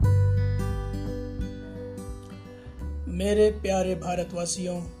मेरे प्यारे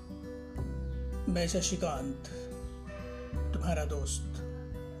भारतवासियों, मैं शशिकांत, तुम्हारा दोस्त।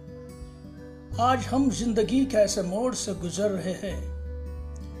 आज हम जिंदगी के ऐसे मोड़ से गुजर रहे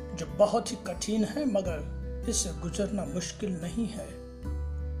हैं जो बहुत ही कठिन है, मगर इससे गुजरना मुश्किल नहीं है।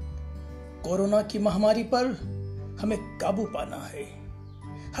 कोरोना की महामारी पर हमें काबू पाना है।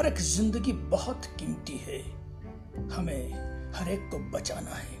 हर एक जिंदगी बहुत कीमती है, हमें हर एक को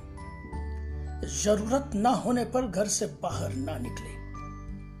बचाना है। जरूरत ना होने पर घर से बाहर ना निकले।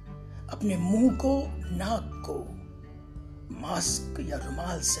 अपने मुंह को, नाक को मास्क या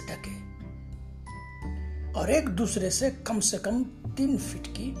रुमाल से ढके और एक दूसरे से कम 3 फीट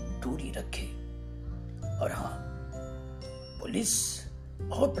की दूरी रखे। और हाँ, पुलिस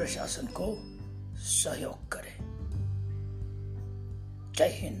और प्रशासन को सहयोग करें। जय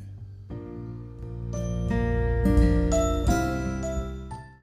हिंद।